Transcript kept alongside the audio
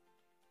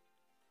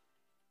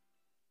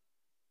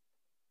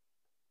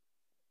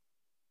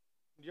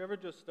Do you ever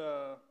just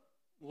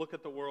look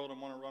at the world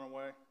and want to run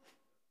away?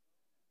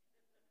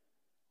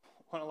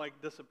 Want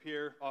to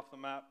disappear off the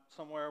map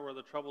somewhere where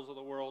the troubles of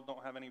the world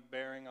don't have any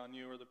bearing on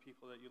you or the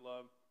people that you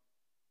love?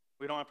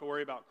 We don't have to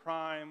worry about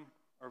crime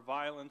or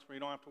violence, where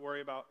you don't have to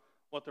worry about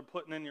what they're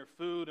putting in your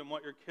food and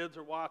what your kids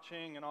are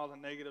watching and all the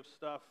negative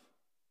stuff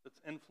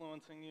that's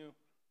influencing you.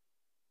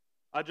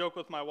 I joke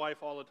with my wife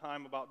all the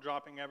time about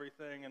dropping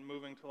everything and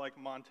moving to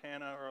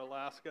Montana or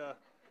Alaska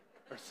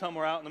or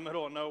somewhere out in the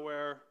middle of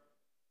nowhere.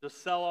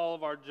 Just sell all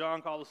of our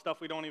junk, all the stuff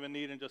we don't even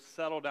need, and just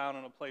settle down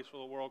in a place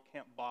where the world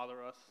can't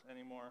bother us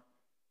anymore.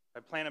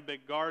 I plant a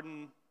big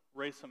garden,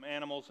 raise some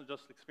animals, and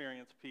just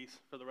experience peace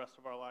for the rest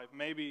of our life.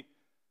 Maybe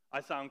I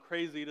sound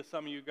crazy to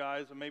some of you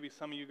guys, or maybe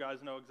some of you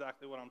guys know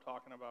exactly what I'm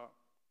talking about.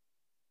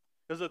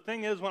 Because the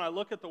thing is, when I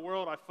look at the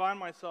world, I find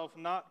myself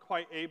not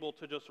quite able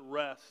to just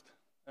rest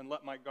and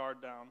let my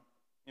guard down.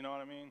 You know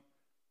what I mean?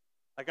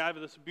 I have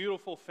this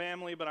beautiful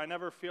family, but I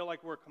never feel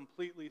like we're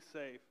completely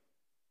safe.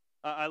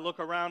 I look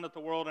around at the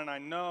world and I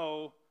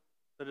know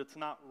that it's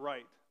not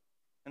right.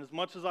 And as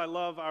much as I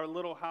love our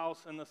little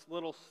house in this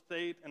little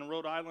state, and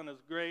Rhode Island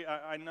is great,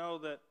 I know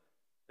that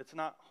it's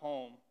not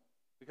home.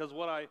 Because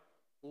what I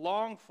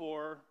long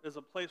for is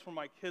a place where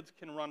my kids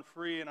can run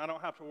free and I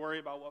don't have to worry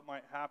about what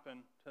might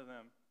happen to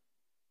them.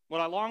 What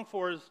I long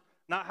for is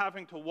not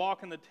having to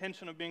walk in the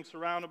tension of being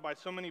surrounded by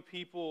so many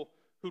people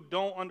who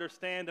don't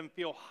understand and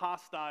feel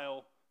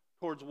hostile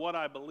towards what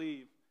I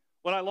believe.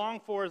 What I long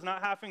for is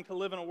not having to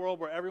live in a world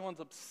where everyone's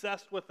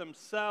obsessed with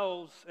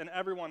themselves and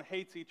everyone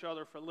hates each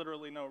other for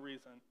literally no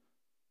reason.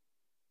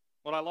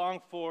 What I long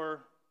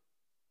for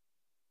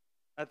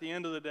at the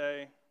end of the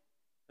day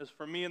is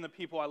for me and the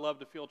people I love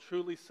to feel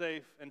truly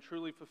safe and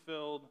truly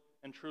fulfilled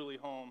and truly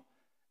home.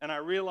 And I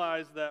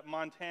realize that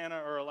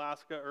Montana or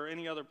Alaska or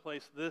any other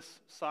place this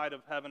side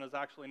of heaven is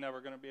actually never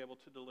going to be able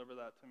to deliver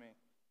that to me.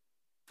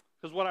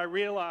 Because what I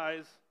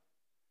realize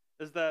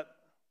is that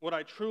what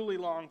I truly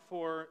long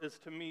for is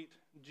to meet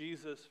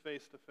Jesus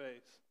face to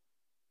face.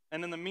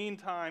 And in the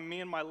meantime, me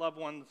and my loved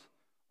ones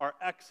are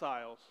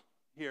exiles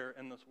here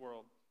in this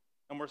world.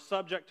 And we're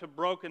subject to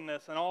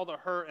brokenness and all the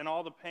hurt and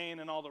all the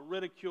pain and all the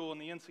ridicule and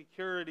the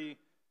insecurity.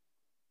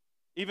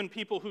 Even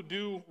people who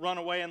do run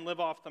away and live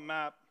off the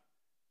map,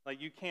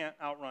 you can't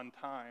outrun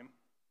time.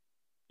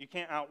 You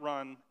can't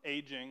outrun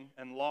aging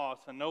and loss,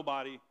 and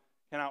nobody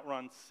can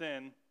outrun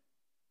sin.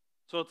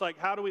 So it's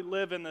how do we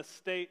live in this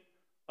state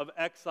of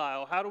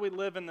exile? How do we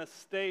live in this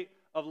state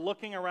of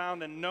looking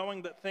around and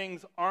knowing that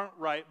things aren't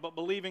right, but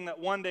believing that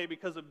one day,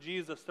 because of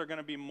Jesus, they're going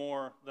to be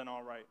more than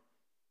all right?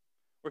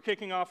 We're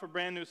kicking off a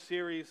brand new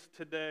series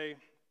today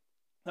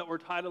that we're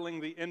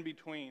titling The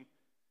In-Between.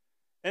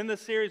 In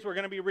this series, we're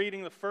going to be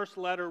reading the first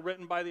letter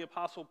written by the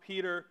Apostle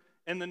Peter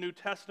in the New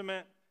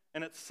Testament,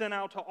 and it's sent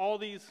out to all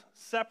these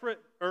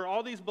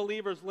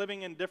believers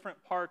living in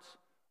different parts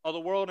of the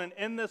world. And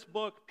in this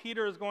book,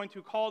 Peter is going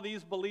to call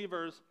these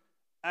believers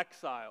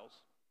exiles.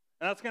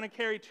 And that's going to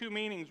carry two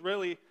meanings,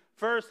 really.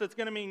 First, it's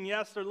going to mean,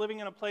 yes, they're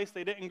living in a place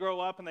they didn't grow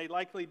up and they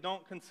likely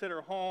don't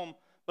consider home.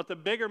 But the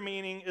bigger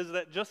meaning is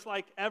that just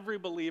like every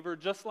believer,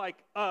 just like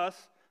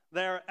us,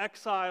 they are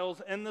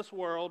exiles in this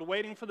world,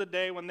 waiting for the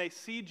day when they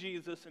see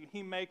Jesus and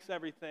he makes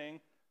everything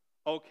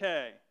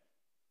okay.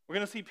 We're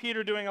going to see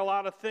Peter doing a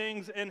lot of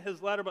things in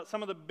his letter, but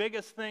some of the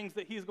biggest things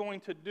that he's going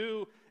to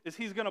do is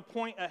he's going to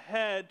point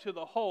ahead to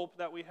the hope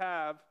that we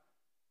have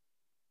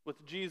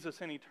with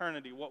Jesus in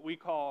eternity, what we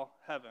call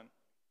heaven.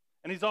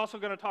 And he's also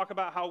going to talk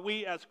about how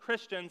we as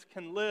Christians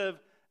can live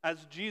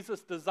as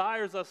Jesus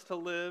desires us to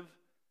live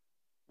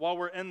while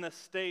we're in this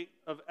state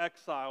of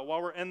exile,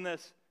 while we're in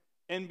this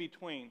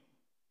in-between.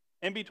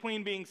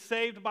 In-between being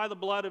saved by the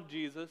blood of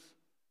Jesus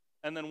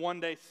and then one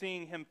day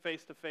seeing him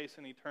face to face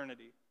in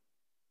eternity.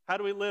 How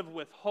do we live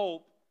with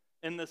hope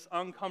in this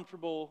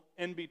uncomfortable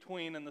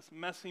in-between, in this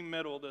messy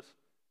middle, this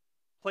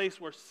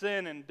place where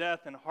sin and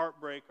death and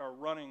heartbreak are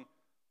running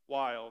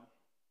wild?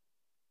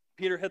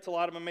 Peter hits a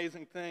lot of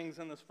amazing things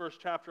in this first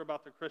chapter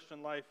about the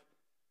Christian life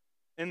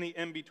in the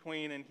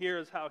in-between, and here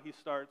is how he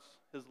starts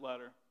his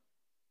letter.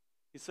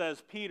 He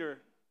says, Peter,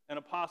 an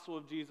apostle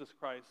of Jesus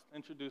Christ,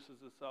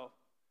 introduces himself.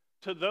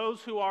 To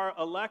those who are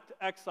elect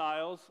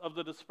exiles of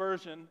the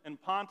dispersion in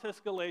Pontus,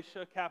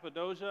 Galatia,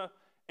 Cappadocia,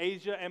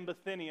 Asia, and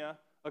Bithynia,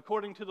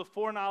 according to the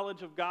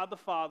foreknowledge of God the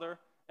Father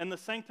and the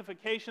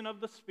sanctification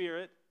of the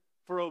Spirit,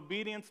 for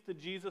obedience to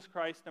Jesus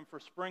Christ and for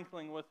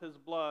sprinkling with his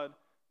blood,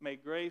 may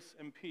grace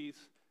and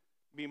peace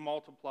be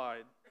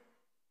multiplied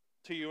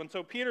to you. And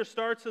so Peter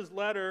starts his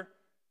letter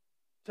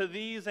to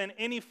these and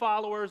any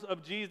followers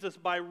of Jesus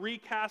by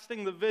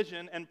recasting the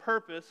vision and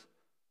purpose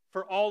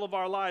for all of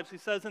our lives. He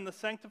says, in the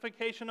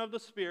sanctification of the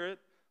Spirit,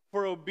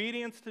 for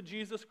obedience to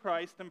Jesus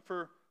Christ and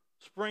for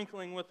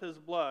sprinkling with his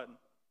blood.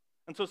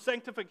 And so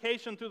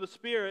sanctification through the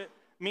Spirit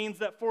means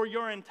that for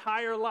your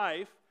entire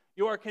life,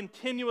 you are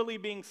continually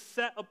being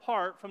set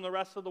apart from the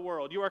rest of the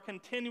world. You are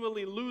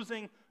continually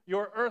losing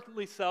your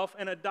earthly self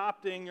and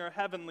adopting your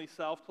heavenly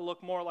self to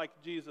look more like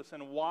Jesus.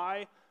 And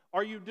why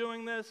are you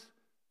doing this?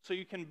 So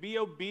you can be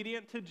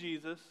obedient to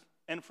Jesus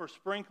and for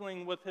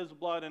sprinkling with his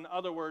blood. In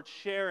other words,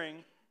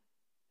 sharing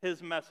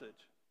his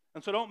message.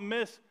 And so don't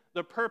miss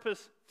the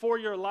purpose for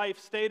your life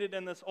stated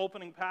in this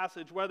opening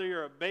passage, whether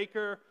you're a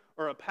baker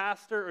or a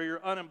pastor or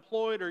you're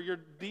unemployed or you're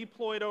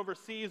deployed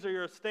overseas or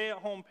you're a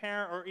stay-at-home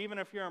parent or even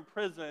if you're in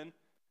prison.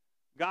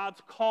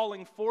 God's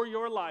calling for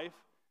your life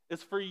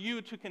is for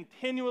you to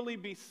continually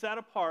be set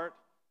apart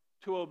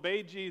to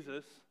obey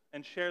Jesus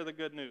and share the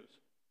good news.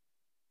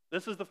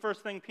 This is the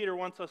first thing Peter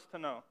wants us to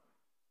know.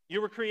 You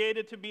were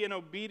created to be an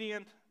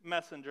obedient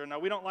messenger. Now,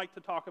 we don't like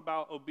to talk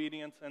about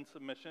obedience and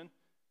submission.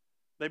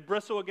 They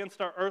bristle against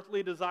our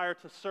earthly desire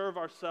to serve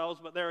ourselves,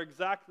 but they're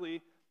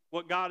exactly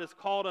what God has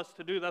called us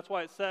to do. That's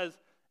why it says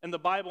in the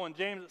Bible in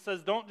James, it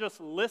says, don't just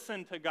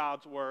listen to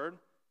God's word.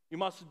 You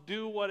must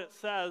do what it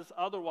says,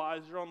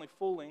 otherwise you're only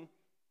fooling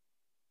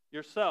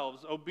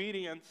yourselves.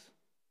 Obedience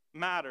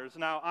matters.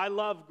 Now, I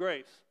love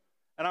grace,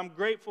 and I'm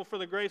grateful for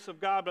the grace of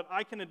God, but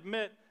I can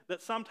admit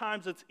that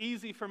sometimes it's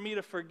easy for me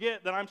to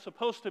forget that I'm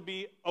supposed to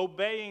be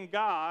obeying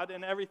God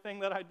in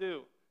everything that I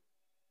do.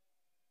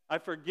 I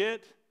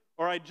forget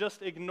or I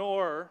just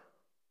ignore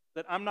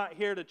that I'm not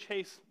here to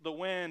chase the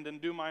wind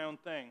and do my own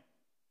thing.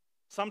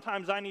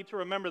 Sometimes I need to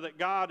remember that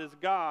God is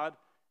God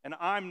and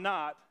I'm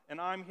not,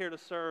 and I'm here to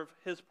serve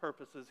his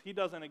purposes. He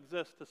doesn't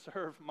exist to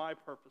serve my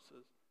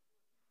purposes.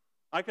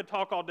 I could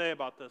talk all day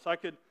about this. I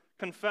could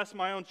confess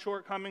my own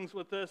shortcomings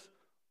with this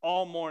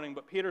all morning,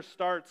 but Peter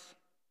starts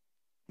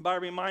by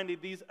reminding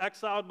these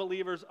exiled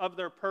believers of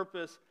their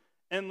purpose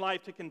in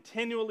life to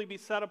continually be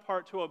set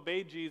apart to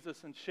obey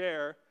Jesus and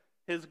share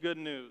his good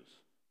news.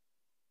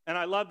 And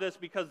I love this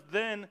because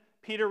then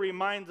Peter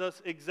reminds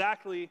us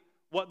exactly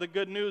what the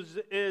good news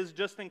is,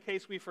 just in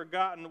case we've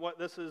forgotten what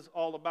this is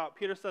all about.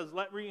 Peter says,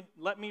 let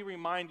me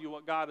remind you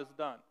what God has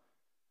done.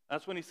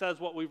 That's when he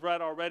says what we've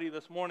read already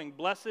this morning.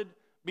 Blessed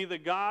be the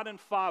God and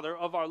Father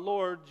of our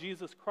Lord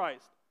Jesus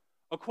Christ.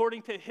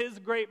 According to his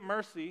great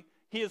mercy,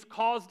 he has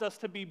caused us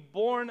to be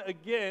born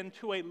again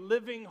to a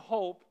living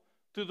hope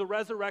through the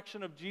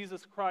resurrection of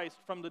Jesus Christ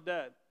from the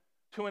dead,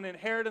 to an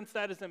inheritance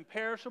that is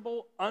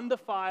imperishable,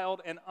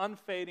 undefiled, and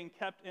unfading,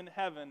 kept in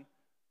heaven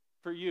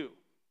for you.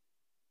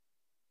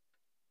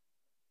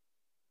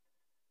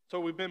 So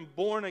we've been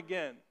born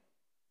again,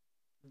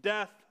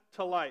 death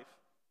to life.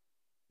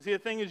 See, the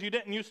thing is, you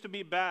didn't used to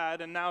be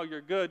bad and now you're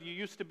good. You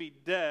used to be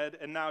dead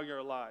and now you're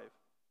alive.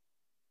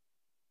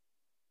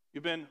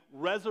 You've been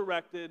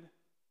resurrected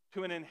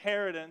to an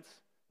inheritance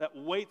that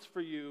waits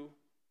for you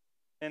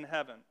in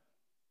heaven.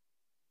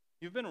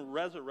 You've been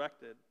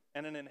resurrected,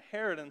 and an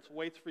inheritance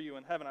waits for you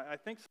in heaven. I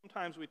think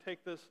sometimes we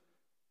take this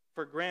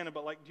for granted,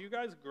 but do you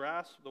guys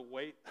grasp the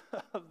weight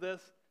of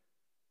this?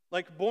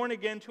 Born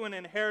again to an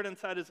inheritance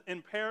that is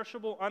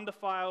imperishable,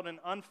 undefiled, and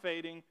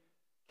unfading,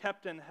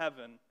 kept in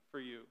heaven for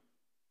you.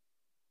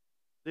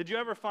 Did you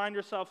ever find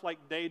yourself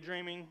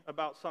daydreaming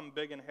about some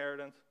big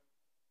inheritance?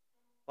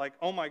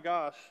 Oh my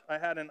gosh, I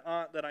had an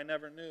aunt that I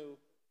never knew,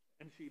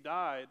 and she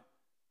died,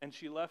 and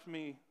she left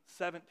me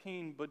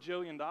 $17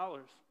 bajillion.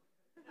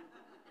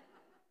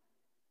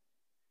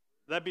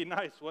 That'd be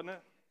nice, wouldn't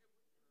it?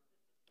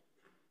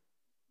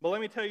 But let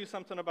me tell you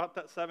something about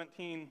that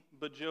 $17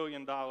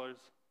 bajillion.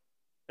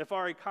 If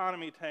our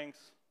economy tanks,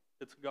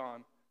 it's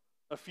gone.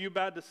 A few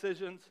bad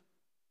decisions,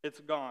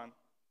 it's gone.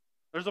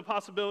 There's a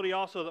possibility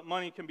also that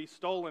money can be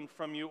stolen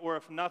from you, or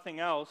if nothing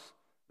else,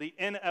 the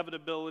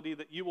inevitability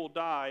that you will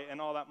die and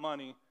all that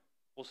money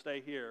will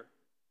stay here.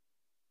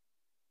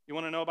 You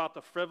want to know about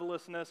the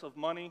frivolousness of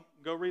money?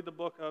 Go read the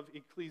book of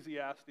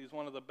Ecclesiastes,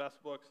 one of the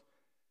best books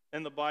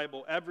in the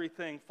Bible.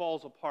 Everything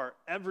falls apart.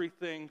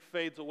 Everything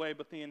fades away,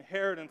 but the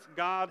inheritance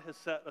God has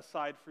set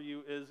aside for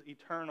you is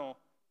eternal.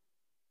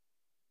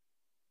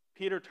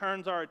 Peter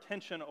turns our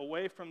attention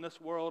away from this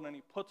world and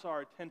he puts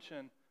our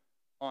attention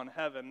on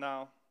heaven.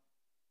 Now,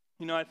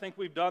 I think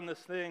we've done this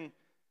thing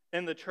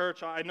in the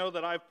church. I know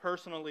that I've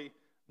personally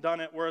done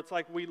it where it's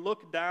we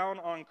look down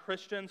on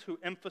Christians who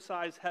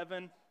emphasize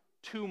heaven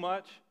too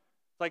much.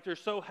 It's you're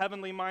so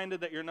heavenly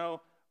minded that you're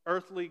no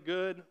earthly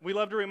good. We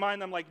love to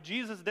remind them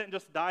Jesus didn't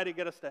just die to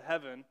get us to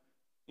heaven,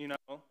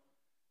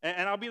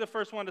 And I'll be the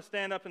first one to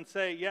stand up and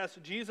say, yes,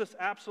 Jesus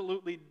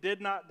absolutely did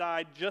not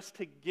die just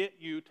to get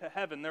you to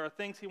heaven. There are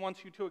things he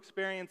wants you to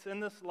experience in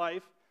this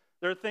life.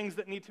 There are things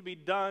that need to be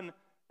done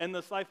in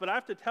this life. But I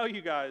have to tell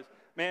you guys,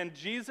 man,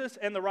 Jesus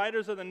and the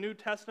writers of the New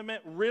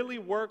Testament really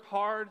work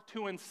hard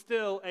to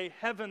instill a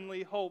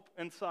heavenly hope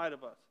inside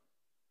of us.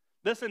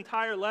 This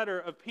entire letter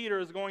of Peter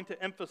is going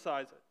to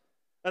emphasize it.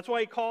 That's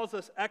why he calls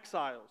us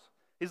exiles.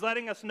 He's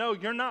letting us know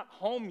you're not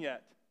home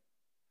yet.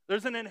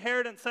 There's an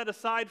inheritance set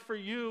aside for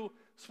you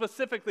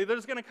specifically.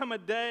 There's going to come a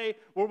day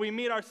where we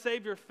meet our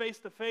Savior face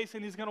to face,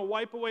 and he's going to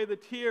wipe away the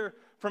tear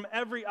from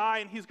every eye,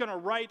 and he's going to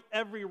right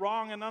every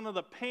wrong, and none of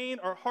the pain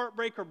or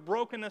heartbreak or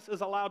brokenness is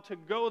allowed to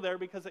go there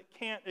because it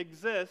can't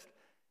exist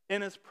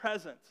in his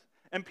presence.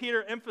 And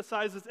Peter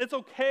emphasizes it's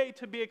okay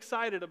to be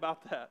excited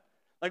about that.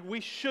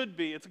 We should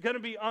be. It's going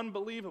to be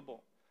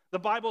unbelievable. The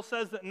Bible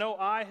says that no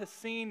eye has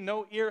seen,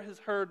 no ear has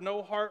heard,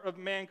 no heart of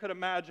man could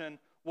imagine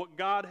what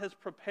God has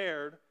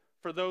prepared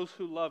for those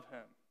who love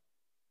him.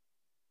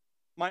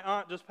 My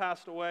aunt just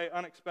passed away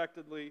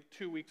unexpectedly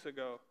 2 weeks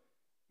ago.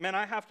 Man,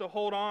 I have to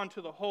hold on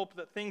to the hope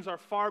that things are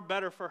far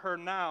better for her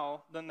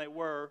now than they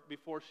were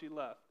before she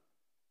left.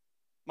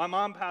 My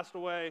mom passed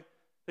away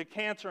to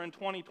cancer in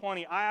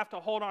 2020. I have to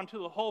hold on to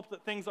the hope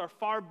that things are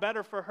far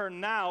better for her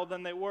now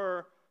than they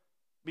were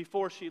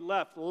before she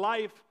left.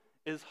 Life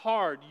is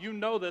hard. You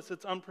know this.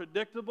 It's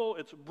unpredictable.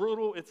 It's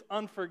brutal. It's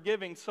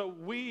unforgiving. So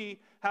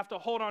we have to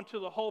hold on to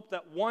the hope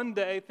that one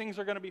day things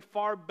are going to be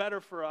far better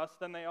for us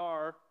than they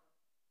are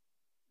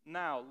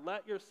now.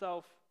 Let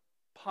yourself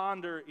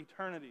ponder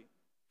eternity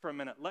for a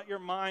minute. Let your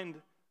mind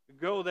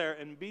go there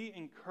and be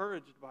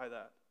encouraged by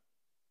that.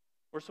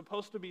 We're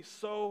supposed to be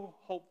so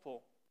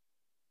hopeful.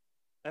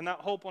 And that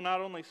hope will not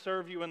only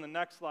serve you in the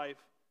next life,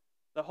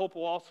 the hope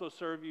will also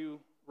serve you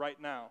right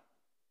now.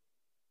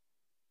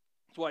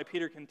 That's why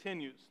Peter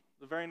continues.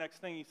 The very next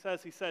thing he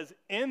says,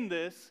 in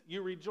this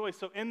you rejoice.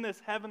 So in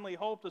this heavenly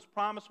hope, this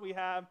promise we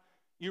have,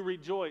 you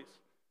rejoice.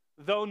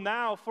 Though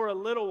now for a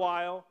little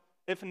while,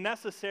 if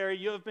necessary,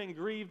 you have been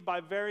grieved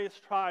by various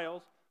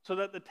trials, so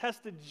that the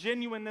tested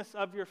genuineness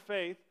of your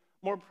faith,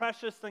 more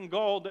precious than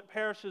gold that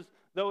perishes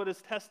though it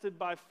is tested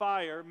by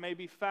fire, may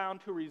be found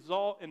to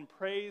result in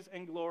praise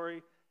and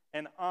glory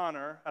and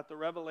honor at the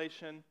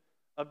revelation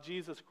of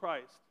Jesus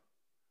Christ.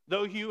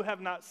 Though you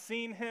have not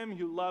seen him,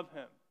 you love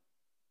him.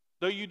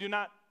 Though you do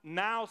not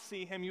now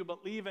see him, you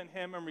believe in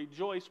him and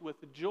rejoice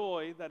with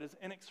joy that is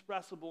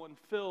inexpressible and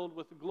filled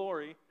with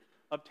glory,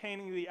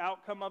 obtaining the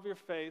outcome of your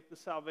faith, the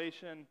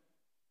salvation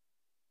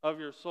of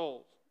your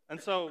souls.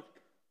 And so,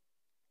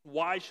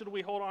 why should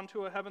we hold on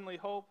to a heavenly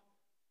hope?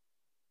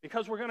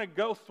 Because we're going to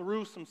go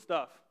through some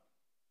stuff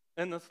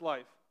in this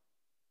life.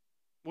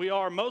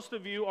 Most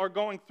of you are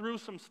going through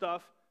some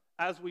stuff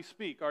as we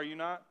speak, are you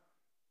not?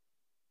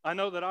 I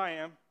know that I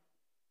am.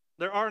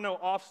 There are no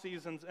off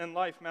seasons in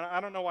life, man.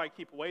 I don't know why I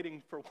keep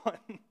waiting for one.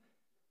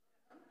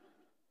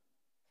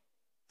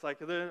 It's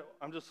like I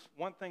just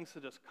want things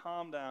to just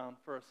calm down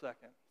for a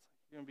second.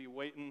 You're going to be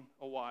waiting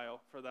a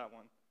while for that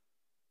one.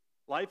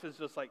 Life is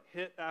just like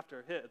hit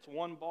after hit. It's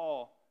one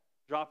ball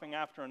dropping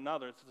after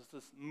another. It's just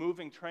this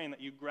moving train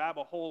that you grab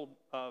a hold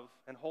of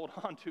and hold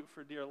on to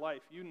for dear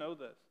life. You know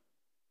this.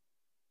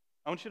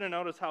 I want you to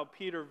notice how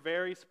Peter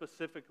very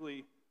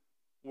specifically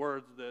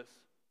words this.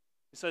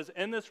 He says,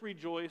 in this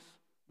rejoice,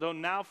 though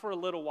now for a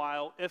little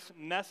while, if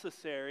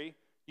necessary,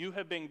 you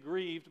have been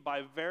grieved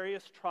by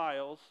various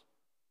trials,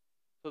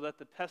 so that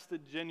the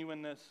tested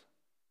genuineness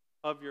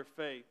of your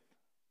faith.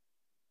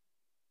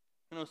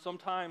 You know,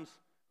 sometimes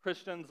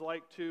Christians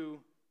like to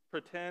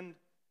pretend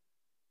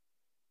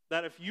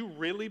that if you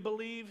really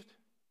believed,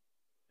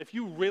 if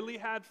you really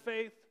had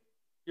faith,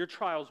 your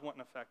trials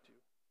wouldn't affect you.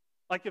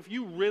 Like if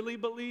you really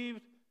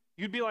believed,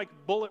 you'd be like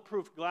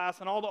bulletproof glass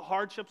and all the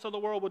hardships of the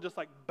world would just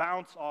like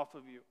bounce off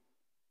of you.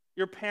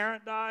 Your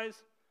parent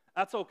dies,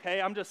 that's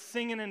okay, I'm just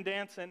singing and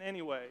dancing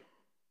anyway.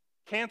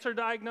 Cancer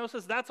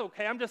diagnosis, that's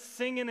okay, I'm just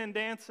singing and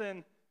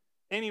dancing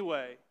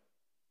anyway.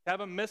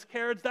 Have a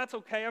miscarriage, that's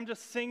okay, I'm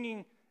just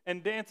singing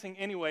and dancing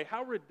anyway.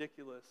 How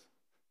ridiculous.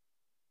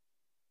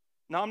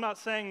 Now, I'm not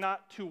saying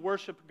not to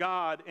worship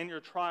God in your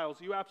trials.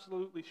 You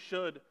absolutely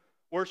should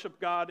worship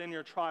God in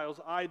your trials.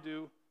 I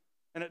do.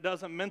 And it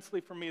does immensely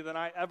for me than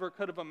I ever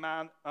could have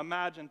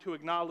imagined to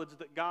acknowledge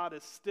that God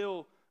is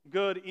still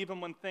good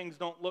even when things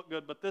don't look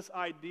good. But this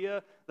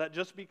idea that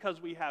just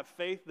because we have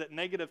faith that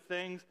negative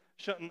things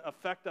shouldn't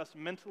affect us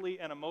mentally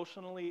and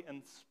emotionally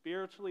and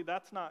spiritually,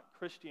 that's not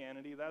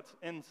Christianity. That's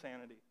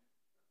insanity.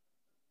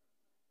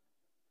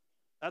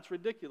 That's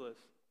ridiculous.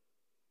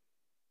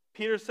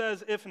 Peter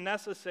says, if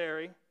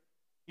necessary,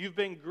 you've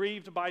been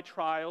grieved by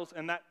trials,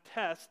 and that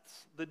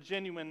tests the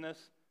genuineness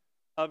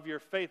of your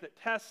faith. It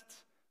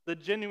tests the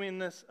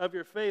genuineness of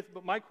your faith,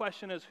 but my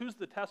question is, who's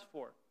the test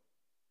for?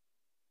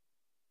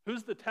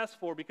 Who's the test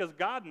for? Because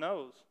God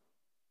knows.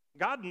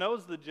 God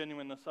knows the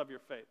genuineness of your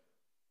faith.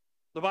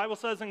 The Bible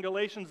says in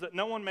Galatians that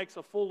no one makes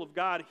a fool of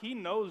God. He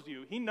knows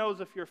you. He knows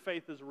if your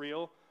faith is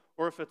real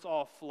or if it's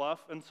all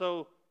fluff. And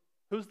so,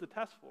 who's the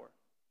test for?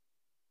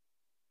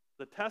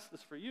 The test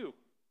is for you.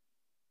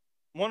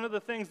 One of the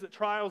things that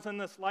trials in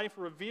this life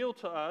reveal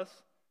to us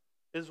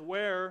is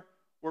where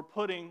we're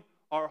putting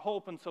our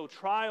hope. And so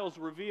trials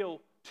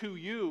reveal to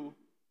you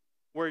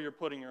where you're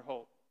putting your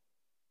hope.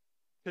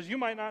 Because you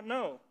might not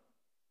know.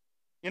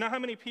 You know how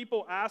many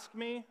people ask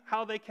me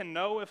how they can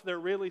know if they're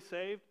really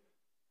saved?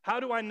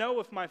 How do I know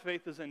if my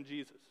faith is in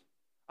Jesus?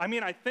 I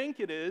mean, I think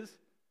it is,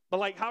 but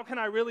like, how can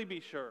I really be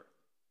sure?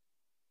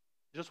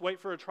 Just wait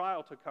for a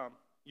trial to come.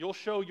 You'll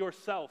show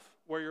yourself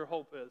where your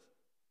hope is.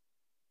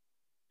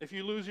 If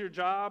you lose your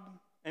job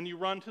and you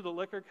run to the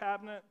liquor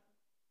cabinet,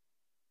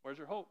 where's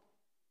your hope?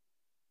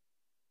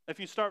 If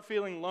you start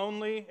feeling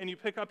lonely and you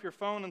pick up your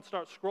phone and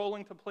start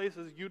scrolling to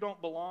places you don't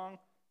belong,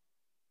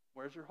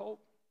 where's your hope?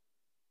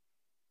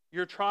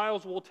 Your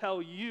trials will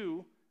tell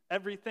you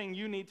everything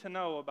you need to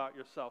know about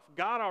yourself.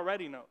 God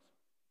already knows.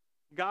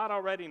 God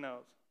already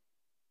knows.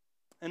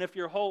 And if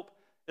your hope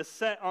is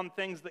set on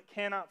things that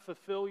cannot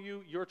fulfill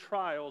you, your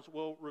trials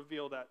will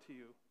reveal that to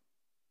you.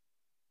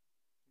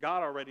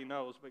 God already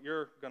knows, but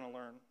you're going to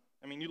learn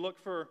I mean, you look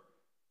for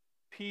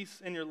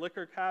peace in your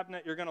liquor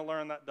cabinet, you're going to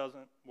learn that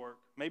doesn't work.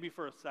 Maybe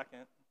for a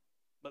second,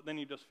 but then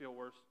you just feel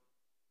worse.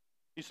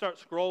 You start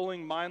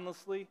scrolling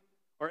mindlessly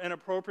or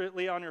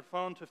inappropriately on your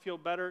phone to feel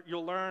better,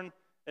 you'll learn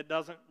it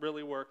doesn't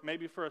really work.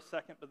 Maybe for a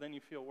second, but then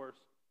you feel worse.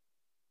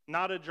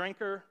 Not a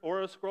drinker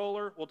or a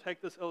scroller will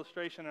take this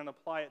illustration and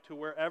apply it to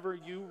wherever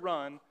you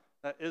run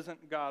that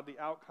isn't God. The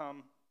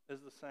outcome is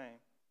the same.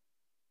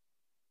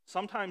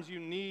 Sometimes you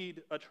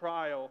need a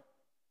trial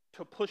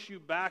to push you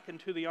back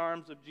into the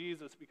arms of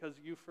Jesus because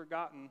you've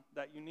forgotten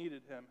that you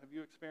needed him. Have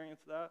you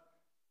experienced that?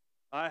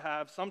 I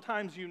have.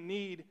 Sometimes you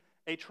need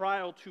a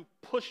trial to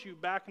push you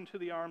back into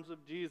the arms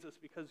of Jesus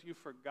because you've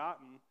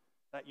forgotten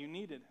that you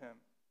needed him.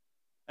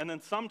 And then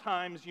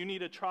sometimes you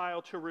need a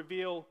trial to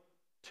reveal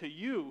to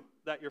you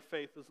that your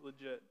faith is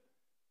legit.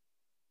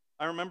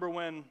 I remember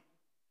when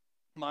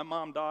my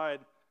mom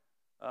died,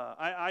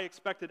 I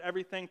expected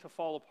everything to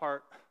fall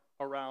apart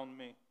around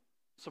me.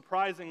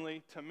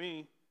 Surprisingly, to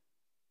me,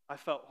 I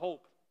felt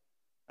hope,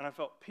 and I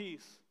felt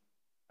peace,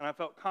 and I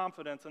felt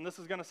confidence. And this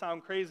is going to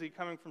sound crazy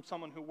coming from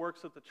someone who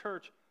works at the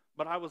church,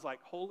 but I was like,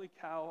 holy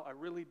cow, I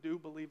really do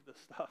believe this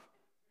stuff.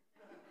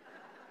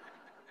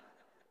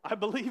 I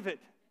believe it.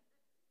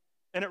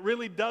 And it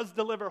really does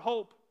deliver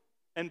hope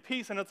and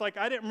peace. And it's like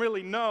I didn't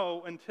really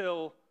know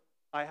until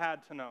I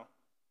had to know.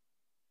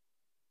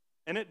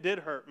 And it did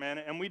hurt, man.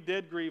 And we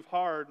did grieve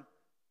hard,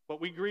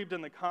 but we grieved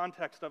in the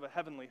context of a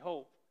heavenly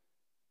hope.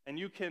 And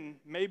you can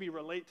maybe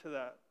relate to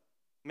that.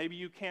 Maybe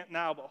you can't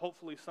now, but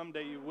hopefully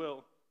someday you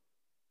will.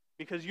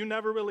 Because you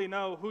never really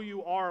know who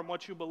you are and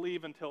what you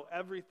believe until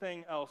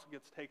everything else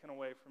gets taken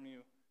away from you.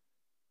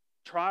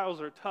 Trials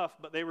are tough,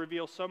 but they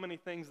reveal so many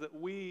things that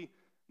we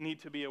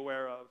need to be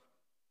aware of.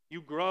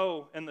 You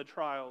grow in the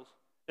trials.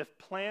 If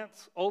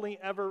plants only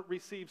ever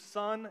received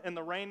sun and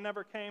the rain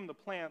never came, the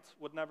plants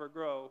would never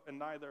grow, and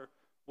neither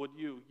would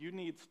you. You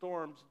need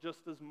storms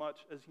just as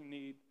much as you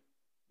need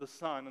the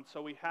sun. And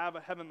so we have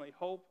a heavenly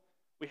hope.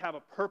 We have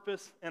a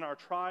purpose in our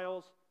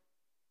trials.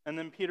 And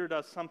then Peter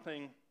does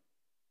something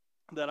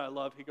that I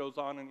love. He goes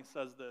on and he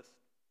says this,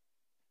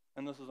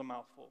 and this is a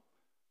mouthful.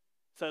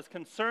 It says,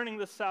 concerning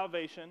this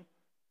salvation,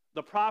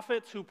 the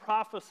prophets who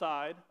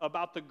prophesied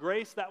about the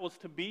grace that was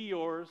to be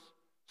yours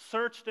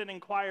searched and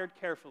inquired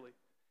carefully,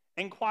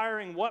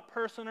 inquiring what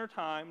person or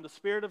time the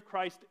Spirit of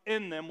Christ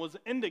in them was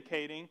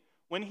indicating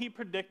when he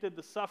predicted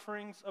the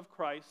sufferings of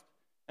Christ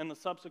and the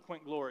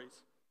subsequent glories.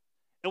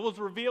 It was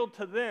revealed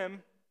to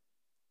them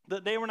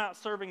that they were not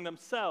serving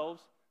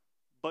themselves,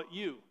 but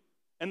you,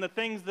 and the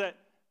things that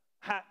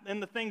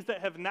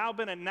have now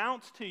been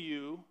announced to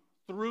you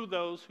through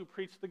those who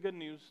preach the good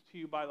news to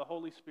you by the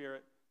Holy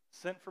Spirit,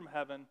 sent from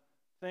heaven,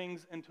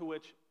 things into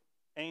which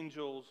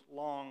angels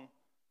long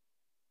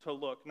to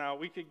look. Now,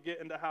 we could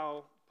get into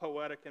how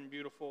poetic and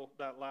beautiful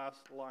that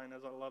last line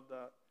is. I love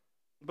that.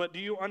 But do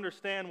you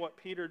understand what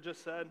Peter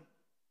just said?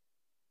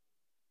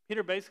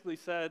 Peter basically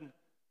said,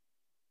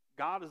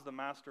 God is the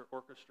master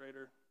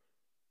orchestrator.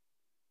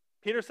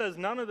 Peter says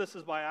none of this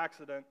is by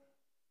accident.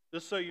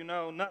 Just so you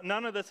know,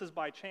 none of this is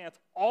by chance.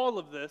 All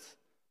of this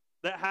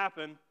that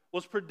happened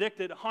was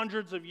predicted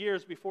hundreds of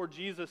years before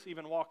Jesus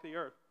even walked the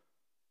earth.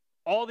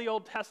 All the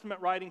Old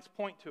Testament writings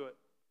point to it.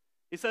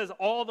 He says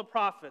all the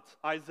prophets,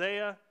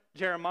 Isaiah,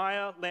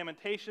 Jeremiah,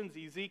 Lamentations,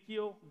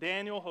 Ezekiel,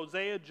 Daniel,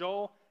 Hosea,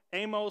 Joel,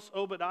 Amos,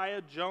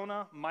 Obadiah,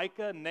 Jonah,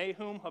 Micah,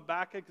 Nahum,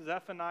 Habakkuk,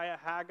 Zephaniah,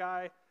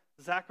 Haggai,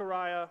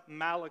 Zechariah,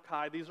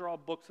 Malachi. These are all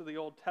books of the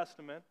Old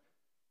Testament.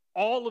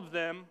 All of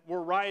them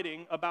were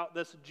writing about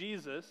this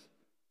Jesus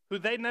who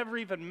they never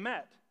even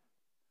met,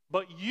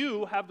 but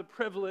you have the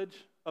privilege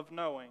of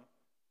knowing.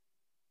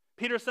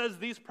 Peter says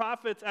these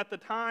prophets at the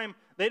time,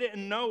 they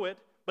didn't know it,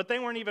 but they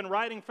weren't even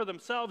writing for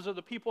themselves or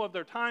the people of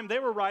their time. They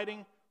were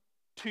writing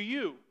to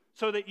you,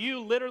 so that you,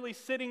 literally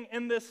sitting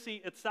in this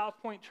seat at South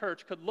Point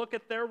Church, could look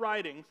at their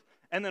writings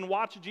and then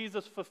watch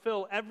Jesus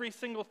fulfill every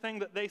single thing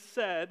that they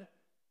said,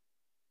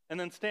 and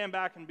then stand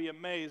back and be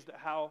amazed at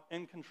how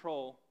in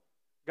control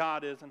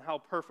God is and how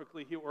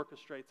perfectly he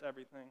orchestrates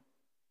everything.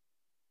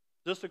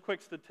 Just a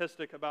quick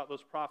statistic about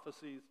those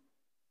prophecies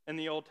in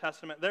the Old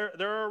Testament. There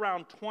are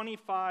around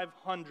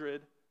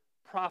 2,500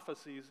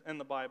 prophecies in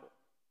the Bible.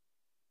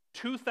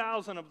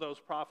 2,000 of those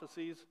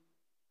prophecies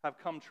have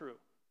come true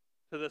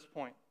to this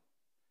point.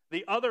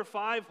 The other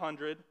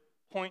 500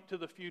 point to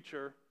the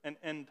future and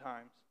end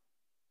times.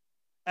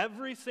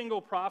 Every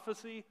single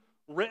prophecy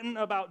written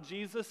about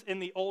Jesus in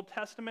the Old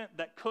Testament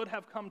that could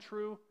have come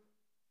true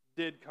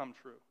did come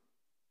true.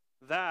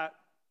 That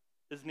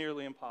is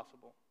nearly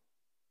impossible.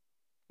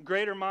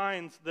 Greater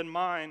minds than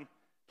mine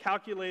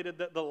calculated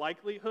that the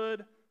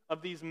likelihood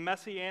of these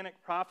messianic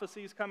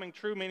prophecies coming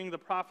true, meaning the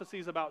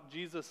prophecies about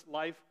Jesus'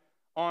 life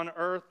on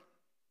earth,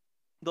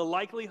 the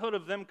likelihood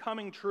of them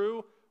coming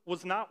true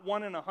was not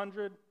 1 in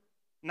 100,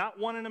 not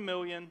 1 in a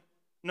million.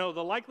 No,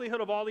 the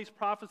likelihood of all these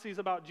prophecies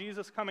about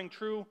Jesus coming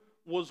true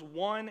was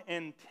 1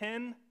 in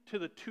 10 to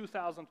the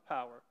 2,000th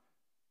power.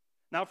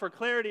 Now, for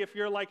clarity, if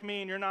you're like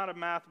me and you're not a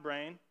math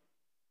brain,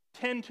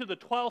 10 to the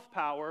 12th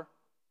power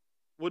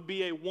would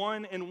be a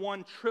 1 in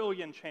 1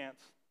 trillion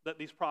chance that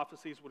these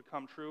prophecies would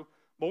come true.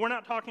 But we're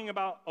not talking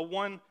about a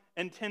 1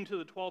 and 10 to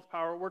the 12th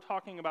power. We're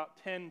talking about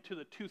 10 to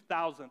the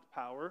 2,000th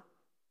power.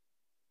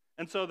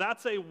 And so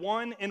that's a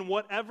 1 in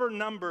whatever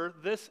number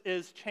this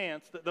is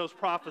chance that those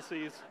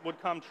prophecies would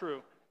come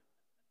true.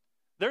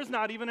 There's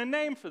not even a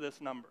name for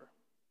this number.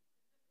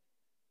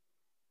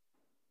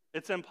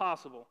 It's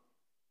impossible.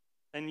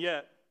 And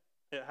yet,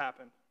 it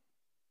happened.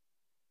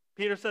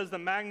 Peter says the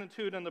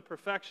magnitude and the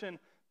perfection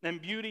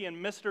and beauty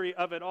and mystery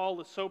of it all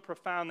is so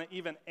profound that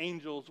even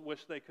angels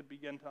wish they could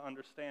begin to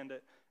understand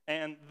it.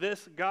 And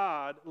this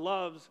God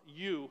loves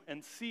you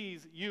and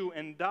sees you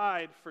and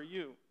died for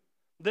you.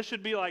 This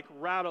should be like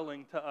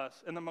rattling to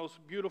us in the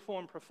most beautiful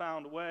and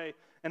profound way.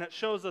 And it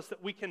shows us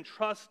that we can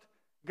trust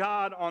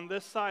God on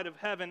this side of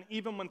heaven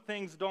even when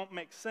things don't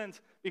make sense,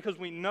 because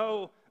we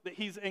know that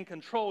He's in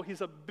control.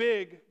 He's a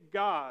big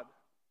God.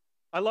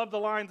 I love the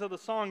lines of the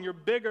song, "You're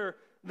bigger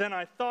than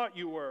I thought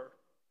you were."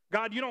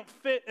 God, you don't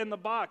fit in the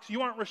box.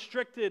 You aren't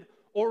restricted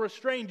or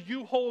restrained.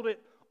 You hold it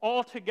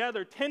all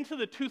together. 10 to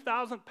the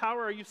 2,000th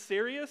power, are you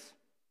serious?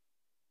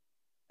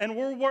 And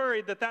we're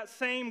worried that that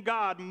same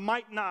God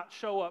might not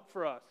show up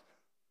for us.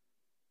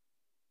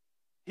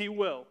 He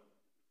will.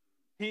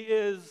 He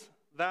is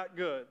that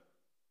good.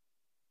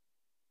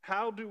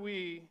 How do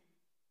we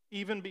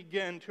even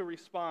begin to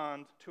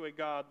respond to a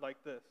God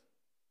like this?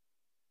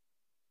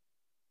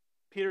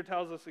 Peter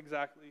tells us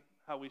exactly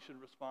how we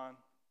should respond.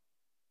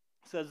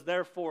 He says,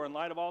 "Therefore, in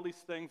light of all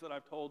these things that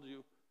I've told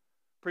you,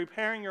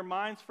 preparing your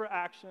minds for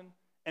action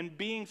and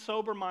being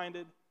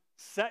sober-minded,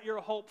 set your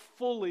hope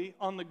fully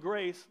on the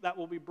grace that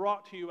will be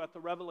brought to you at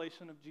the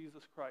revelation of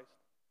Jesus Christ.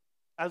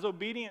 As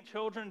obedient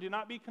children, do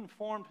not be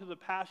conformed to the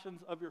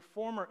passions of your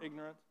former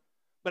ignorance,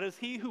 but as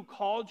He who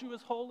called you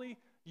is holy,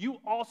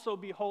 you also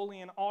be holy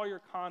in all your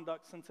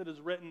conduct, since it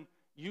is written,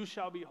 'You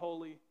shall be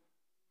holy,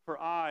 for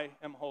I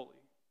am holy.'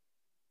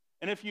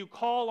 And if you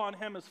call on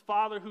Him as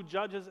Father who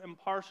judges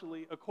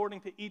impartially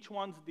according to each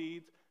one's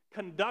deeds,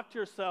 conduct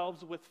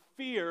yourselves with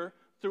fear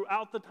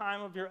throughout the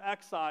time of your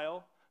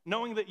exile,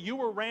 knowing that you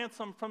were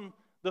ransomed from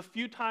the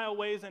futile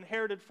ways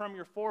inherited from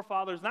your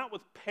forefathers, not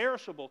with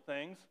perishable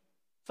things,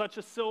 such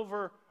as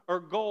silver or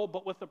gold,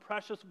 but with the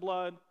precious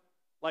blood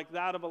like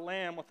that of a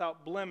lamb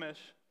without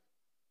blemish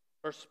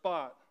or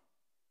spot.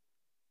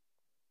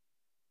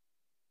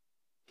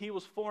 He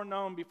was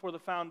foreknown before the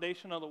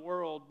foundation of the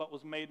world, but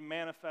was made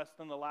manifest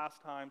in the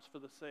last times for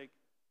the sake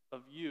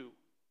of you,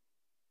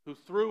 who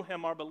through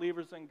Him are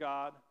believers in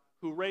God,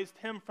 who raised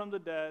Him from the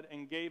dead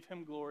and gave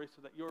Him glory,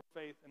 so that your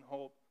faith and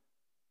hope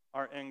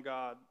are in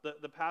God."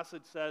 The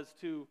passage says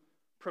to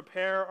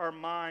prepare our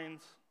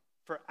minds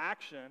for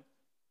action,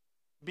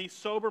 be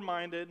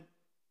sober-minded,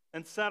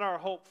 and set our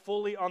hope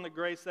fully on the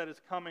grace that is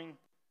coming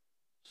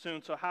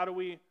soon. So how do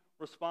we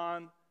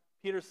respond?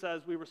 Peter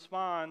says we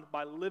respond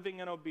by living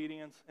in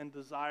obedience and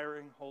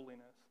desiring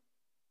holiness.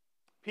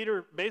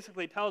 Peter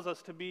basically tells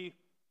us to be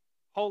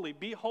holy.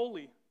 Be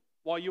holy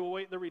while you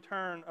await the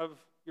return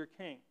of your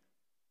King.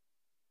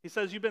 He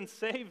says you've been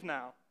saved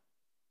now.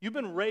 You've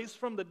been raised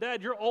from the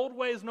dead. Your old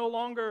ways no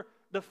longer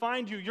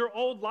define you. Your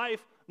old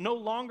life no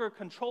longer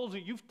controls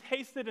you. You've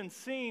tasted and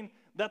seen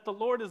that the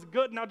Lord is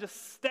good. Now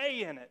just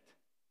stay in it.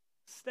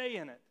 Stay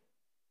in it.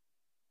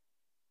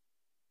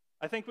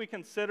 I think we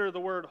consider the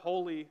word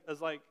holy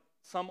as like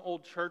some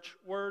old church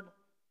word.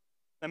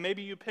 And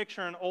maybe you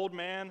picture an old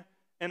man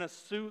in a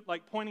suit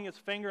like pointing his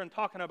finger and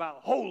talking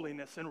about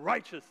holiness and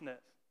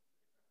righteousness.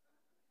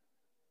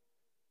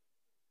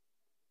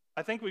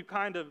 I think we've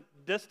kind of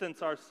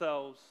distanced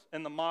ourselves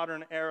in the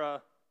modern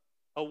era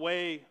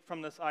away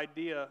from this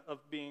idea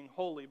of being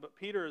holy. But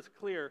Peter is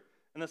clear,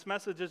 and this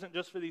message isn't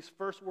just for these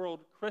first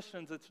world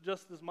Christians, it's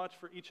just as much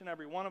for each and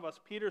every one of us.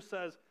 Peter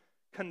says,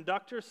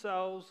 conduct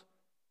yourselves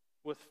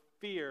with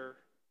fear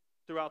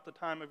throughout the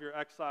time of your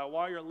exile.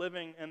 While you're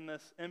living in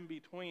this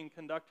in-between,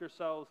 conduct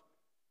yourselves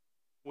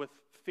with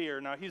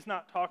fear. Now, he's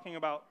not talking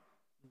about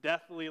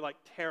deathly, like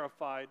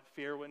terrified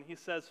fear. When he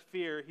says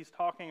fear, he's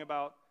talking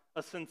about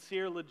a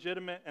sincere,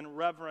 legitimate, and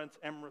reverence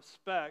and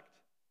respect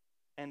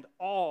and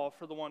awe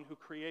for the one who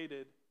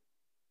created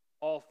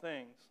all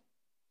things.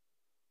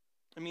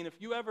 I mean,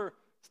 if you ever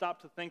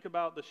stop to think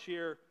about the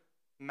sheer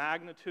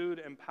magnitude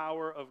and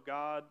power of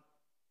God,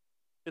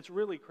 it's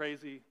really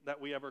crazy that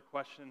we ever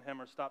question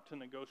Him or stop to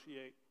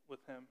negotiate with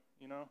Him,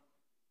 you know?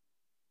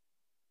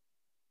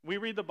 We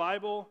read the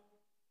Bible,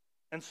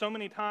 and so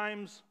many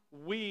times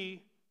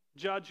we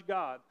judge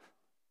God.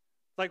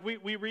 It's like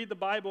we read the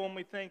Bible and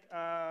we think,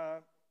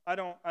 I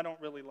don't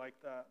really like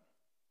that.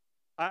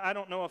 I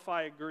don't know if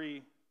I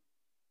agree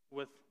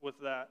with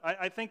that.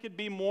 I think it'd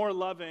be more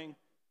loving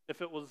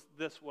if it was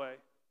this way.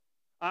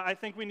 I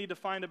think we need to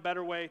find a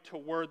better way to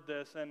word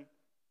this, and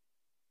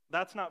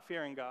that's not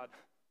fearing God.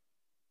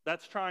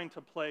 That's trying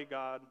to play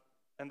God,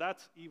 and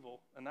that's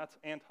evil, and that's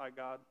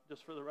anti-God,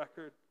 just for the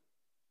record.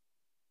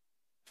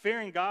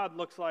 Fearing God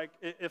looks like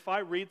if I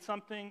read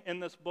something in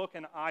this book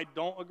and I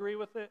don't agree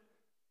with it,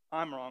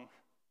 I'm wrong.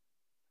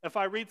 If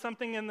I read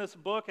something in this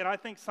book and I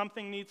think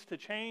something needs to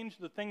change,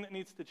 the thing that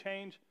needs to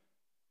change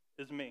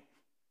is me.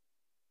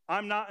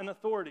 I'm not an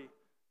authority.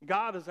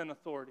 God is in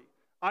authority.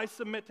 I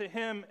submit to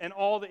him and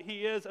all that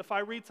he is. If I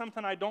read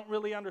something I don't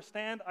really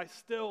understand, I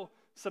still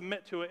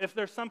submit to it. If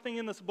there's something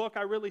in this book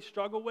I really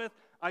struggle with,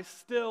 I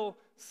still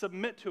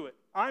submit to it.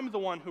 I'm the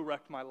one who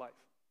wrecked my life.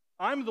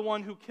 I'm the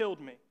one who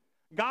killed me.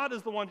 God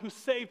is the one who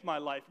saved my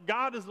life.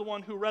 God is the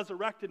one who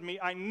resurrected me.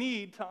 I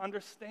need to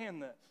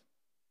understand this.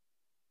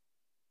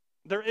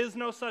 There is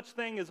no such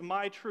thing as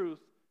my truth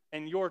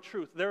and your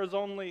truth. There is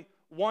only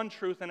one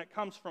truth, and it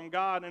comes from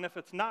God. And if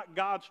it's not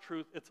God's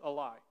truth, it's a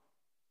lie.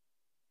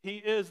 He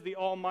is the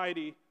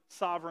almighty,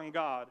 sovereign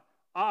God.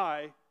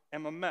 I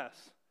am a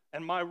mess.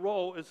 And my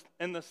role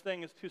in this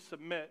thing is to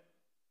submit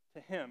to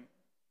him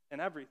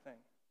in everything.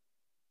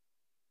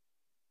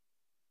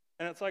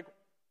 And it's like,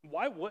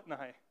 why wouldn't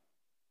I?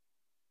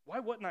 Why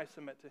wouldn't I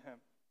submit to him?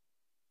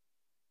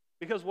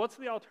 Because what's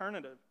the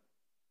alternative?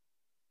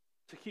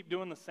 To keep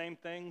doing the same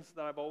things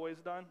that I've always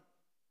done?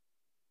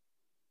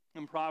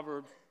 In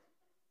Proverbs,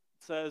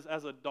 it says,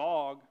 as a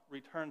dog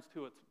returns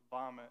to its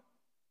vomit,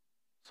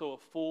 so a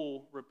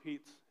fool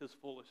repeats his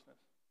foolishness.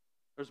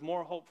 There's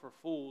more hope for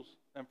fools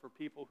than for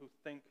people who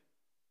think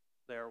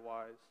they are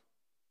wise.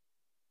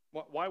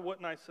 Why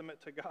wouldn't I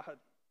submit to God?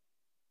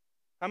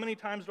 How many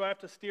times do I have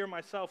to steer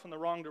myself in the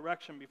wrong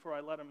direction before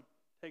I let him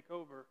take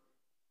over?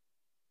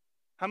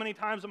 How many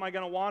times am I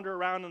going to wander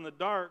around in the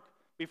dark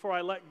before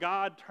I let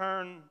God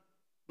turn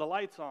the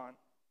lights on?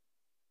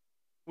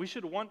 We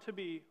should want to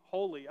be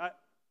holy.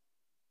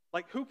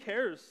 Who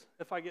cares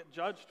if I get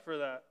judged for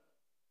that?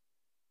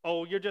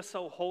 Oh, you're just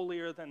so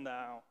holier than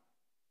thou.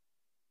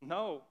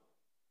 No,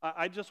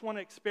 I just want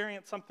to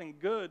experience something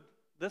good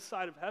this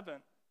side of heaven.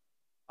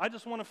 I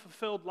just want a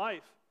fulfilled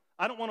life.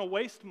 I don't want to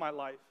waste my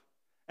life.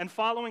 And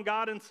following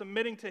God and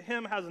submitting to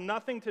him has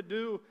nothing to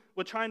do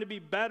with trying to be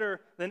better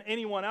than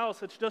anyone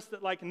else. It's just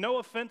that, no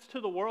offense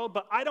to the world,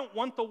 but I don't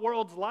want the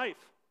world's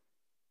life.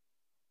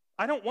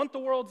 I don't want the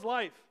world's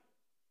life.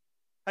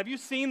 Have you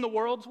seen the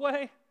world's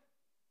way?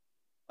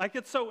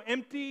 It's so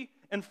empty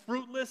and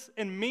fruitless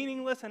and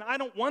meaningless, and I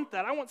don't want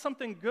that. I want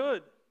something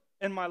good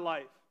in my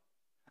life.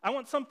 I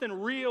want something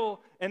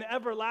real and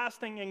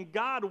everlasting, and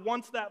God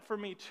wants that for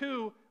me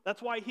too.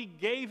 That's why he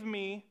gave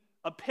me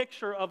a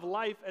picture of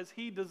life as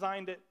he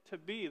designed it to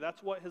be.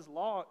 That's what his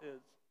law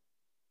is,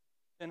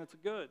 and it's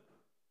good.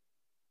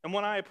 And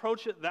when I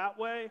approach it that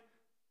way,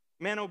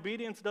 man,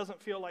 obedience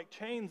doesn't feel like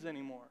chains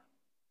anymore.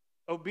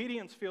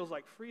 Obedience feels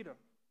like freedom.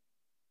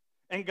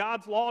 And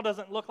God's law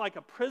doesn't look like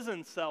a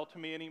prison cell to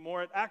me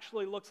anymore. It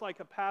actually looks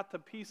like a path to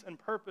peace and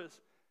purpose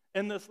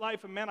in this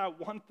life. And man, I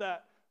want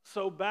that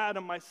so bad,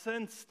 and my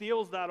sin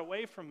steals that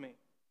away from me.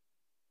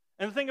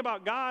 And the thing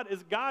about God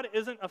is God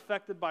isn't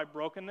affected by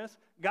brokenness.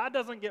 God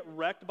doesn't get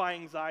wrecked by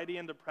anxiety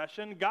and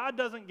depression. God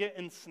doesn't get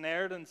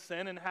ensnared in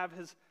sin and have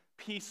his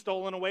peace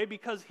stolen away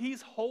because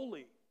he's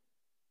holy.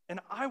 And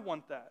I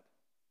want that.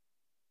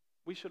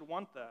 We should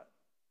want that.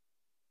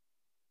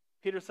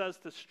 Peter says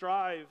to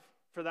strive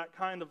for that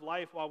kind of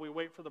life while we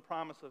wait for the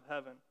promise of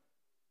heaven.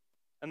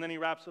 And then he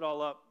wraps it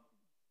all up.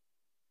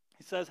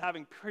 He says,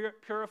 having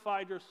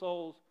purified your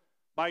souls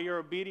by your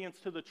obedience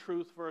to the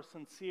truth for a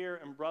sincere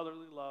and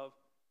brotherly love,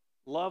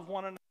 love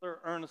one another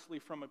earnestly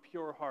from a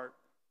pure heart,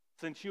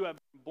 since you have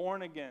been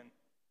born again,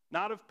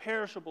 not of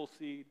perishable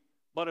seed,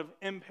 but of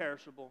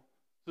imperishable,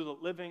 through the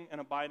living and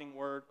abiding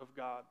word of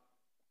God.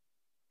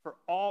 For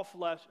all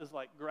flesh is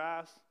like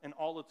grass, and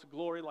all its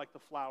glory like the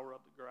flower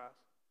of the grass.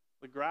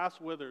 The grass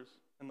withers,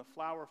 and the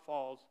flower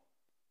falls,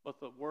 but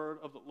the word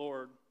of the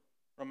Lord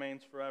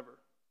remains forever.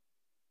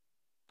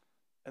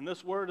 And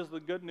this word is the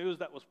good news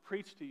that was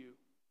preached to you.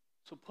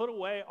 So put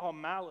away all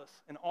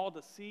malice and all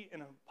deceit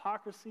and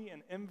hypocrisy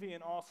and envy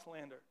and all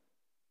slander.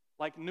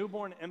 Like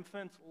newborn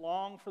infants,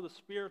 long for the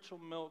spiritual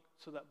milk,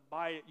 so that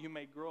by it you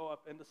may grow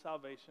up into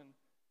salvation,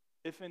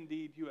 if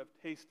indeed you have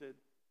tasted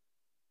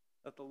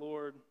that the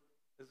Lord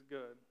is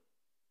good.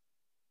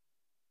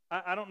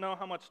 I don't know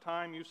how much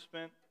time you've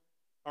spent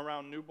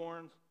around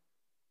newborns,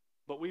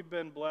 but we've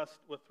been blessed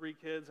with 3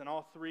 kids, and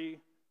all 3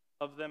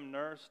 of them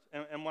nursed.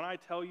 And when I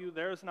tell you,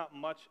 there's not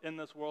much in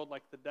this world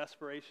like the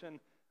desperation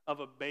of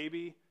a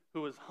baby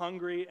who is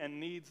hungry and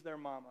needs their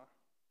mama.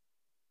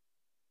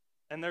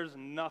 And there's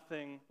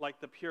nothing like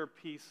the pure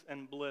peace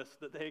and bliss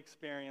that they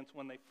experience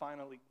when they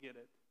finally get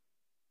it.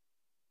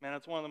 Man,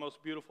 it's one of the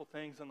most beautiful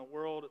things in the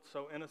world. It's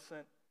so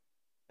innocent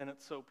and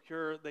it's so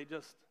pure. They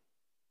just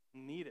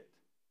need it.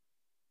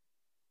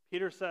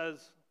 Peter says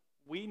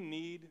we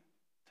need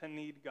to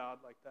need God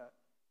like that.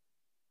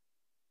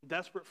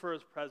 Desperate for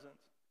his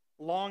presence,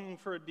 longing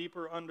for a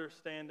deeper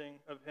understanding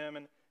of him.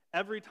 And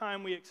every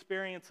time we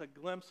experience a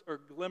glimpse or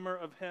glimmer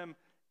of him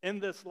in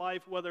this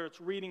life, whether it's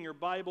reading your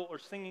Bible or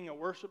singing a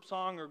worship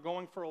song or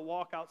going for a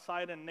walk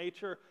outside in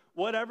nature,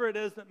 whatever it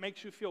is that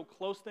makes you feel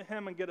close to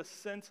him and get a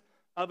sense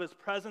of his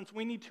presence,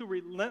 we need to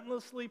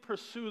relentlessly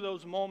pursue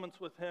those moments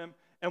with him.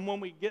 And when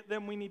we get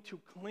them, we need to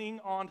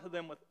cling on to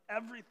them with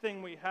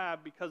everything we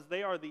have, because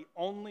they are the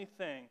only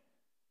thing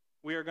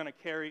we are going to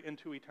carry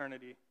into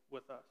eternity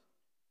with us.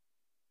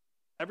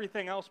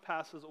 Everything else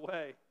passes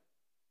away.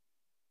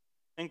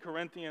 In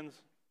Corinthians,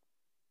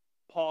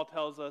 Paul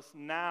tells us,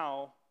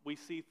 now we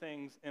see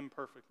things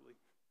imperfectly,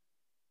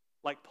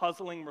 like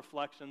puzzling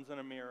reflections in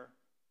a mirror.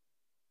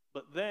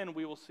 But then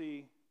we will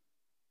see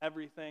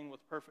everything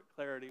with perfect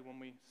clarity when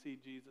we see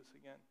Jesus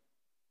again.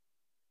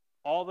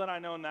 All that I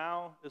know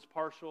now is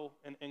partial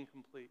and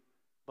incomplete.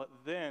 But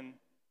then,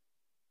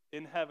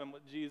 in heaven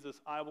with Jesus,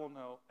 I will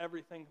know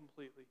everything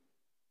completely,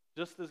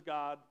 just as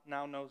God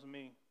now knows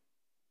me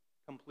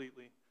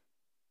completely.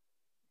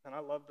 And I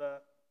love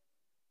that.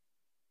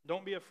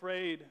 Don't be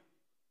afraid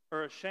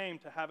or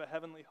ashamed to have a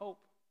heavenly hope.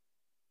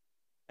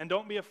 And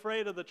don't be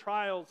afraid of the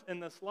trials in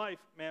this life,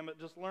 man, but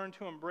just learn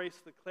to embrace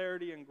the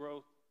clarity and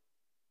growth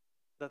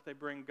that they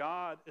bring.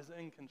 God is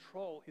in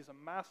control. He's a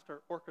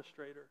master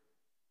orchestrator.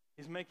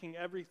 He's making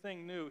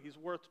everything new. He's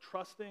worth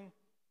trusting,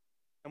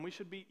 and we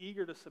should be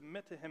eager to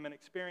submit to him and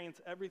experience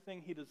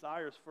everything he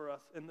desires for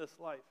us in this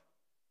life.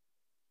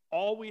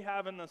 All we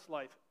have in this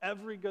life,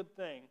 every good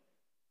thing,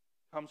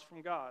 comes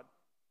from God.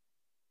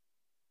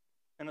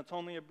 And it's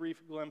only a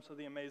brief glimpse of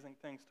the amazing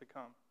things to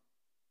come.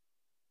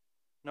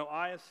 No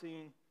eye has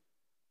seen,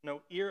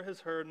 no ear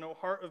has heard, no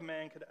heart of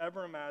man could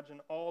ever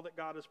imagine all that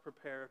God has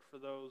prepared for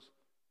those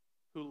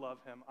who love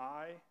him.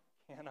 I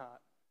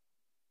cannot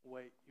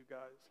wait, you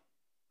guys.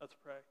 Let's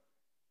pray.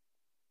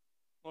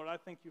 Lord, I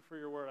thank you for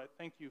your word. I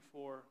thank you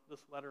for this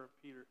letter of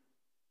Peter.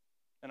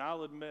 And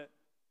I'll admit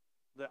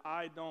that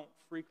I don't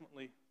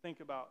frequently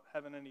think about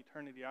heaven and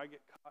eternity. I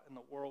get caught in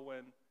the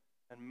whirlwind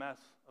and mess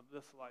of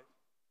this life.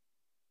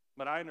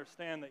 But I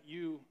understand that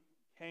you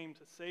came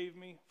to save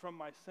me from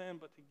my sin,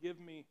 but to give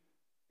me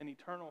an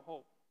eternal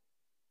hope.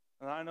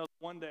 And I know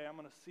one day I'm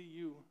going to see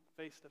you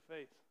face to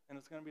face, and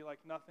it's going to be like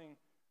nothing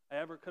I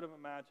ever could have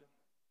imagined.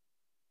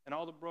 And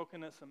all the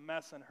brokenness and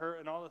mess and hurt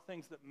and all the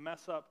things that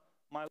mess up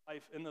my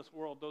life in this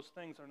world, those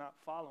things are not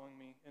following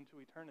me into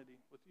eternity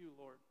with you,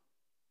 Lord.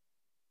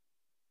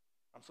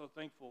 I'm so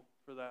thankful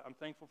for that. I'm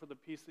thankful for the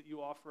peace that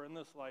you offer in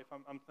this life.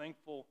 I'm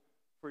thankful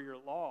for your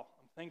law.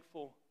 I'm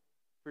thankful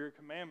for your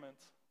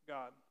commandments,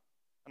 God.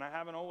 And I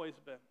haven't always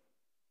been.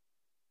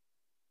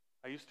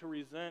 I used to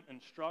resent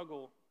and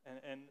struggle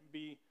and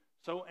be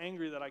so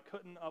angry that I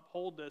couldn't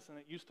uphold this, and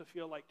it used to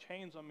feel like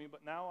chains on me,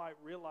 but now I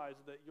realize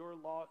that your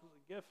law is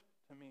a gift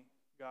to me,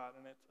 God,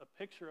 and it's a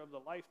picture of the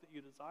life that you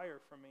desire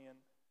for me, and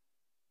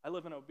I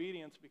live in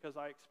obedience because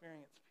I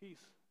experience peace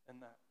in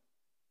that.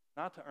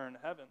 Not to earn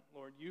heaven,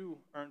 Lord. You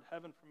earned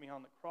heaven for me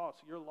on the cross.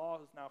 Your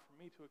law is now for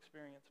me to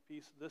experience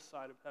peace this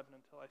side of heaven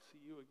until I see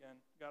you again.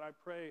 God, I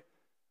pray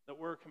that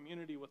we're a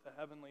community with a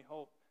heavenly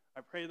hope.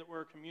 I pray that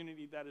we're a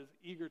community that is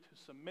eager to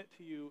submit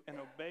to you and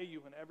obey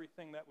you in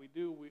everything that we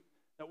do.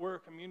 That we're a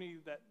community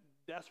that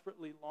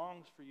desperately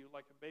longs for you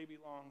like a baby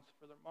longs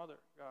for their mother,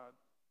 God.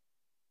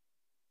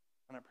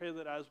 And I pray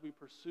that as we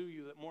pursue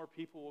you, that more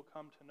people will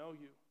come to know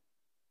you,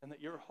 and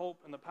that your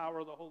hope and the power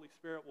of the Holy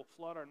Spirit will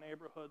flood our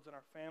neighborhoods and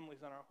our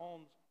families and our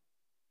homes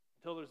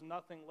until there's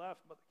nothing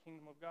left but the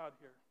kingdom of God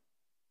here.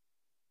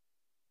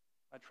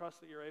 I trust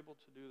that you're able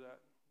to do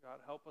that. God,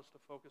 help us to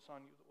focus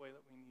on you the way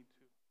that we need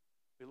to.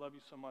 We love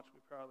you so much.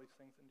 We pray all these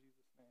things in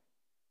Jesus' name.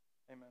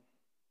 Amen.